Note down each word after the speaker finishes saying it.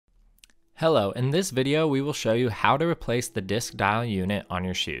Hello, in this video we will show you how to replace the disc dial unit on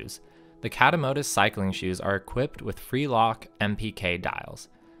your shoes. The Cadomotus cycling shoes are equipped with Freelock MPK dials.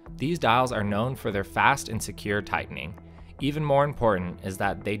 These dials are known for their fast and secure tightening. Even more important is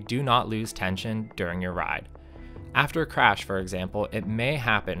that they do not lose tension during your ride. After a crash, for example, it may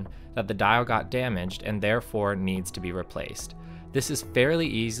happen that the dial got damaged and therefore needs to be replaced. This is fairly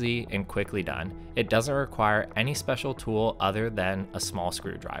easy and quickly done. It doesn't require any special tool other than a small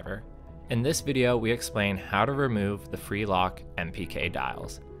screwdriver. In this video, we explain how to remove the Freelock MPK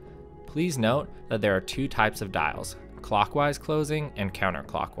dials. Please note that there are two types of dials, clockwise closing and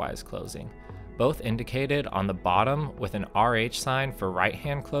counterclockwise closing, both indicated on the bottom with an RH sign for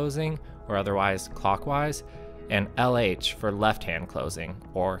right-hand closing, or otherwise clockwise, and LH for left-hand closing,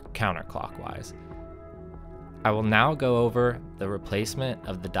 or counterclockwise. I will now go over the replacement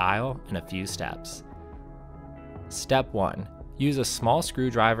of the dial in a few steps. Step 1. Use a small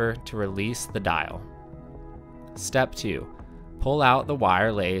screwdriver to release the dial. Step 2. Pull out the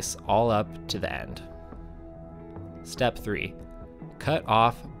wire lace all up to the end. Step 3. Cut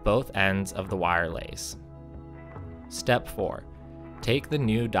off both ends of the wire lace. Step 4. Take the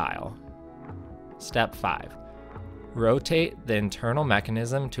new dial. Step 5. Rotate the internal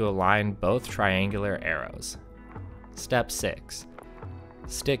mechanism to align both triangular arrows. Step 6.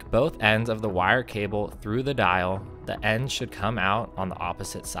 Stick both ends of the wire cable through the dial. The ends should come out on the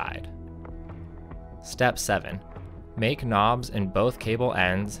opposite side. Step 7. Make knobs in both cable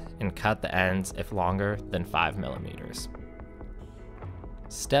ends and cut the ends if longer than 5 millimeters.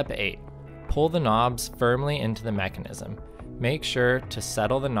 Step 8. Pull the knobs firmly into the mechanism. Make sure to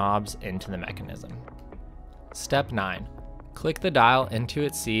settle the knobs into the mechanism. Step 9. Click the dial into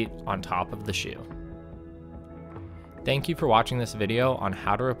its seat on top of the shoe. Thank you for watching this video on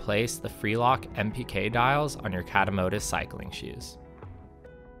how to replace the Freelock MPK dials on your Cadomotus cycling shoes.